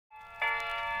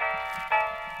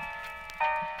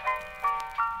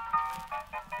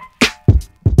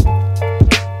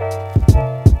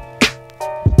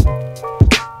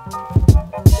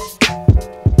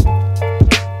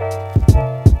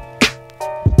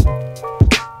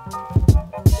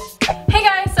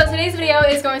video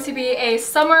is going to be a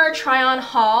summer try-on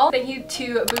haul. Thank you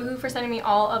to Boohoo for sending me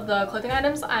all of the clothing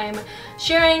items I'm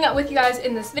sharing with you guys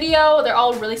in this video. They're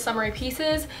all really summery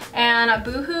pieces, and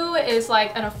Boohoo is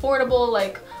like an affordable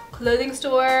like clothing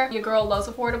store. Your girl loves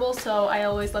affordable, so I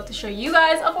always love to show you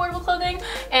guys affordable clothing,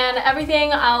 and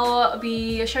everything I'll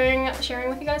be sharing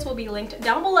with you guys will be linked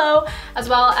down below, as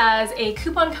well as a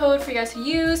coupon code for you guys to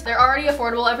use. They're already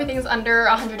affordable. Everything's under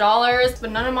 $100, but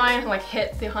none of mine like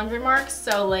hit the 100 mark,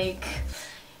 so like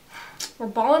we're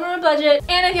balling on a budget.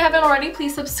 And if you haven't already,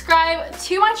 please subscribe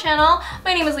to my channel.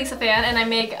 My name is LISAPHAN, and I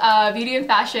make beauty and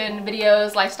fashion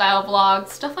videos, lifestyle vlogs,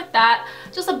 stuff like that.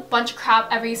 Just a bunch of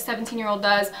crap every 17-year-old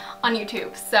does on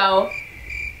YouTube. So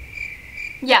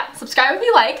yeah, subscribe if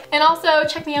you like. And also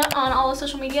check me out on all the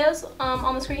social medias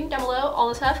on the screen down below, all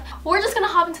the stuff. We're just gonna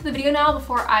hop into the video now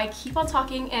before I keep on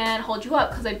talking and hold you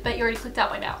up, because I bet you already clicked out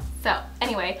by now. So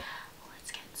anyway,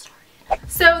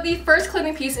 so the first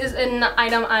clothing piece is an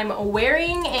item I'm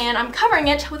wearing, and I'm covering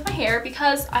it with my hair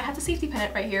because I have to safety pin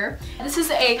it right here. This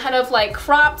is a kind of like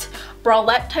cropped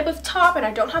bralette type of top, and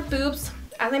I don't have boobs,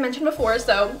 as I mentioned before,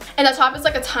 so. And the top is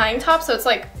like a tying top, so it's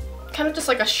like kind of just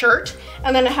like a shirt,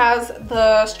 and then it has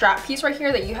the strap piece right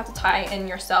here that you have to tie in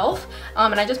yourself.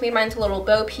 And I just made mine into a little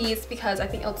bow piece because I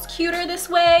think it looks cuter this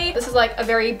way. This is like a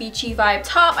very beachy vibe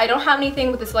top. I don't have anything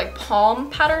with this like palm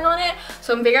pattern on it,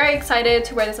 so I'm very excited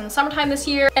to wear this in the summertime this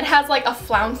year. It has like a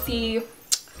flouncy,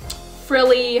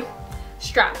 frilly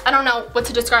strap. I don't know what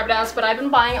to describe it as, but I've been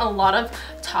buying a lot of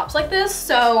tops like this,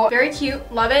 so very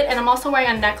cute, love it. And I'm also wearing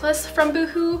a necklace from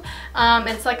Boohoo.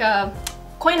 It's like a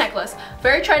coin necklace,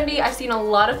 very trendy. I've seen a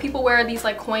lot of people wear these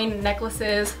like coin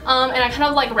necklaces, and I kind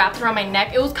of like wrapped it around my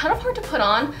neck. It was kind of hard to put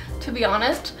on, to be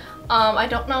honest. I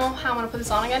don't know how I'm gonna put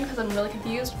this on again because I'm really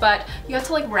confused, but you have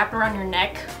to like wrap it around your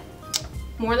neck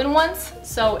more than once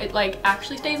so it like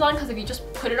actually stays on, because if you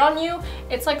just put it on you,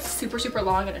 it's like super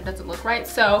long and it doesn't look right.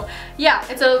 So yeah,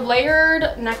 it's a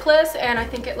layered necklace, and I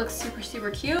think it looks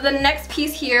super cute. The next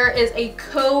piece here is a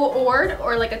co-ord,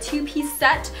 or like a two-piece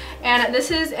set, and this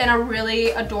is in a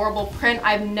really adorable print.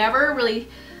 I've never really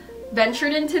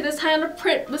ventured into this kind of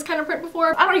print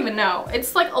before. I don't even know.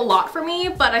 It's like a lot for me,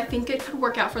 but I think it could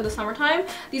work out for the summertime.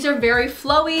 These are very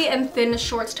flowy and thin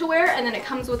shorts to wear, and then it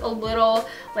comes with a little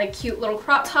like cute little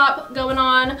crop top going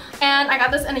on. And I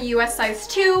got this in a US size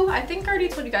 2. I think I already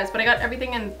told you guys, but I got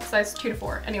everything in size 2 to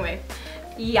 4. Anyway,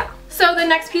 yeah. So the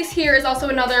next piece here is also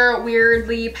another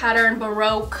weirdly patterned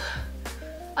Baroque,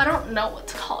 I don't know what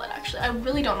to call it actually. I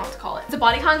really don't know what to call it. It's a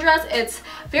bodycon dress. It's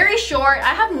very short.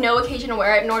 I have no occasion to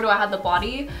wear it, nor do I have the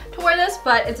body to wear this,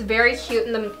 but it's very cute,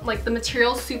 and the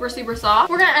material's super soft.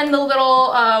 We're gonna end the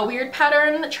little weird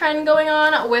pattern trend going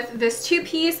on with this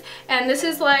two-piece, and this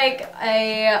is like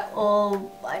a,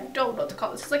 I don't know what to call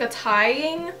it. This is like a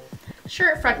tying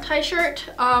shirt, front tie shirt.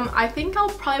 I think I'll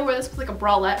probably wear this with like a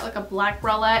bralette, like a black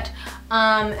bralette,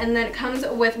 and then it comes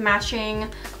with matching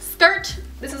skirt.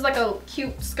 This is like a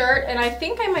cute skirt, and I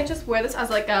think I might just wear this as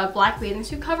like a black bathing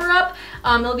suit cover up.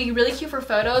 It'll be really cute for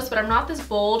photos, but I'm not this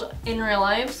bold in real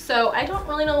life, so I don't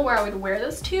really know where I would wear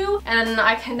this to, and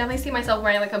I can definitely see myself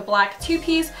wearing like a black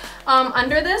two-piece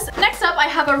under this. Next up, I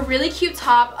have a really cute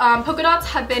top. Polka dots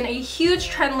have been a huge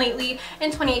trend lately in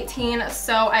 2018,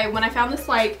 so when I found this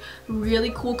like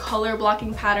really cool color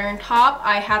blocking pattern top,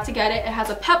 I had to get it. It has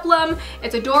a peplum,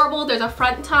 it's adorable, there's a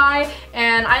front tie,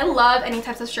 and I love any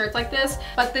types of shirts like this.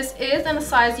 But this is in a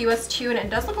size US 2, and it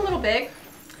does look a little big,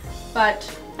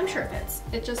 but I'm sure it fits.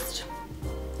 It just,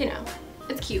 you know,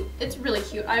 it's cute. It's really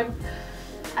cute. I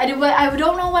don't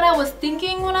know what I was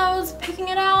thinking when I was picking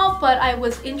it out, but I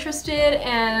was interested,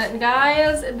 and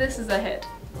guys, this is a hit.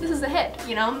 This is a hit,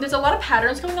 you know? There's a lot of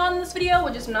patterns going on in this video,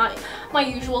 which is not my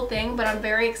usual thing, but I'm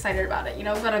very excited about it. You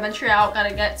know, gotta venture out,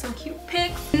 gotta get some cute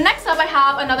pics. Next up, I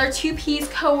have another two-piece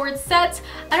co-ord set.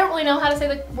 I don't really know how to say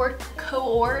the word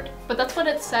co-ord, but that's what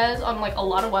it says on like a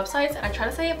lot of websites, and I try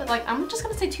to say it, but like I'm just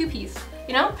gonna say two-piece,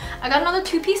 you know? I got another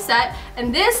two-piece set,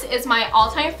 and this is my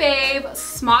all-time fave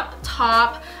smocked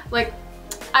top. Like,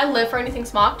 I live for anything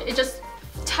smocked. It just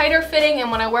tighter fitting, and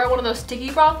when I wear one of those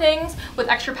sticky bra things with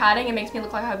extra padding, it makes me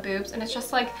look like I have boobs, and it's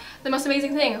just like the most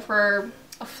amazing thing for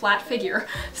a flat figure.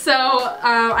 So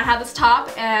I have this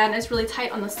top, and it's really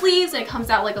tight on the sleeves, and it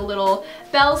comes out like a little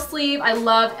bell sleeve. I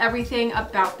love everything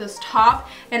about this top,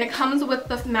 and it comes with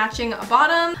the matching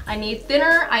bottom. I need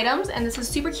thinner items, and this is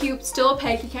super cute, still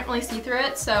opaque, you can't really see through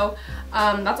it, so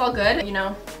that's all good, you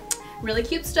know. Really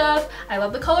cute stuff. I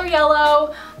love the color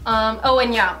yellow. Oh,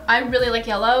 and yeah, I really like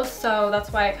yellow, so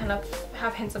that's why I kind of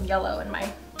have hints of yellow in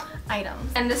my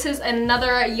items. And this is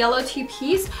another yellow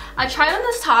two-piece. I tried on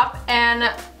this top,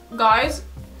 and guys,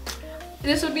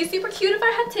 This would be super cute if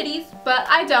I had titties, but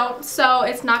I don't, so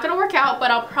it's not gonna work out, but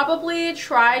I'll probably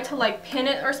try to like pin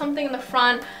it or something in the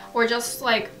front or just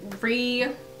like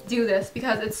redo this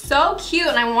because it's so cute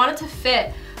and I want it to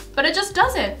fit, but it just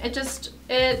doesn't. It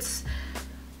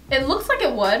looks like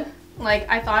it would, like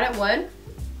I thought it would,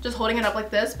 just holding it up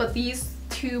like this, but these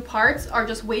two parts are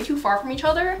just way too far from each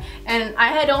other and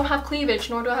I don't have cleavage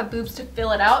nor do I have boobs to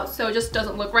fill it out, so it just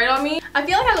doesn't look right on me. I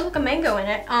feel like I look like a mango in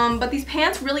it, but these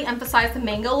pants really emphasize the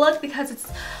mango look because it's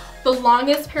the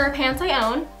longest pair of pants I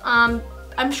own.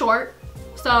 I'm short,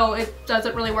 so it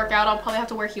doesn't really work out. I'll probably have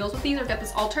to wear heels with these or get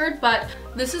this altered, but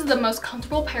this is the most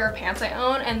comfortable pair of pants I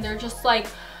own and they're just like,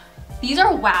 these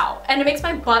are wow, and it makes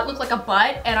my butt look like a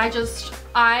butt and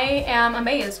I am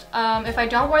amazed. If I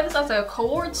don't wear this as a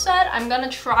cord set, I'm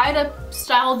gonna try to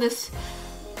style this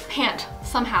pant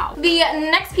somehow. The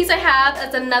next piece I have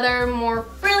is another more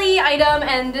frilly item,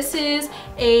 and this is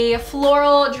a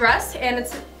floral dress and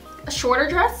it's a shorter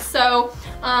dress, so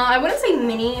I wouldn't say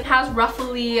mini. It has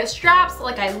ruffly straps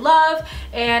like I love,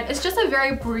 and it's just a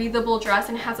very breathable dress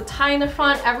and it has a tie in the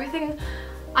front, everything.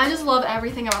 I just love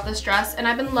everything about this dress, and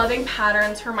I've been loving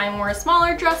patterns for my more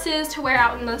smaller dresses to wear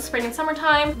out in the spring and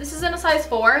summertime. This is in a size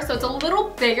 4, so it's a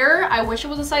little bigger. I wish it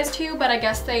was a size 2, but I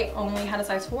guess they only had a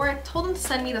size 4. I told them to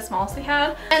send me the smallest they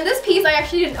had. And this piece I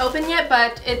actually didn't open yet,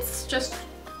 but it's just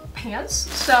pants.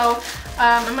 So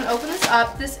I'm gonna open this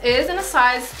up. This is in a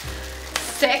size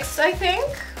 6, I think.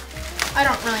 I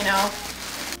don't really know.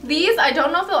 These, I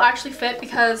don't know if they'll actually fit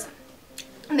because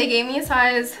they gave me a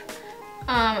size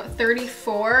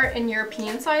 34 in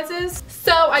European sizes.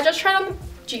 So I just tried on the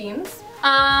jeans.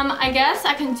 I guess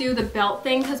I can do the belt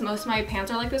thing because most of my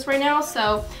pants are like this right now,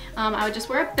 so I would just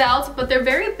wear a belt, but they're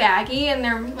very baggy and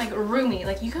they're like roomy,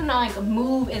 like you can like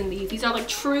move in these. These are like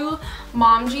true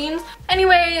mom jeans.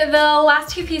 Anyway, the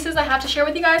last two pieces I have to share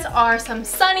with you guys are some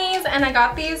sunnies, and I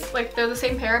got these, like they're the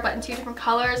same pair but in 2 different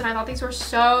colors, and I thought these were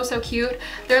so cute.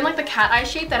 They're in like the cat eye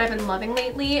shape that I've been loving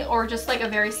lately, or just like a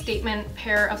very statement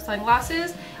pair of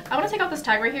sunglasses. I want to take out this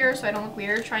tag right here so I don't look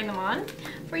weird trying them on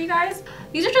for you guys.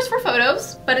 These are just for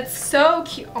photos, but it's so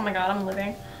cute. Oh my god, I'm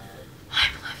living.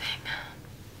 I'm living.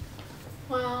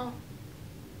 Wow.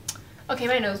 Okay,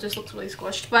 my nose just looks really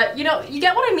squished, but you know, you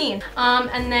get what I mean.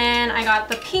 And then I got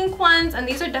the pink ones, and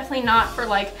these are definitely not for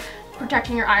like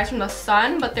protecting your eyes from the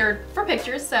sun, but they're for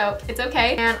pictures, so it's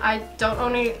okay. And I don't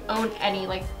own any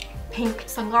like pink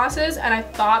sunglasses, and I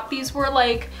thought these were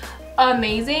like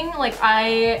amazing. Like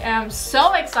I am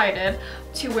so excited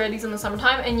to wear these in the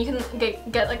summertime, and you can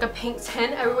get like a pink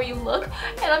tint everywhere you look,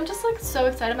 and I'm just like so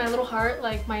excited. My little heart,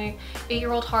 like my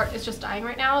 8-year-old heart, is just dying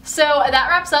right now. So that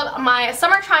wraps up my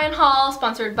summer try-on haul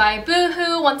sponsored by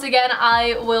Boohoo. Once again,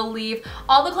 I will leave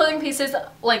all the clothing pieces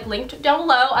like linked down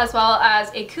below, as well as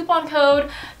a coupon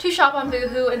code to shop on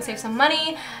Boohoo and save some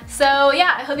money. So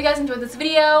yeah, I hope you guys enjoyed this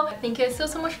video. Thank you so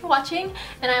much for watching,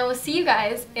 and I will see you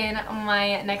guys in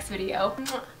my next video.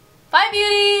 Bye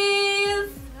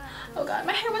beauties! Oh god,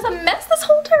 my hair was a mess this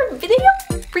whole entire video?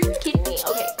 Freaking kidding me?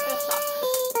 Okay, I'm gonna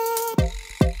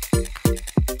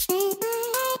stop.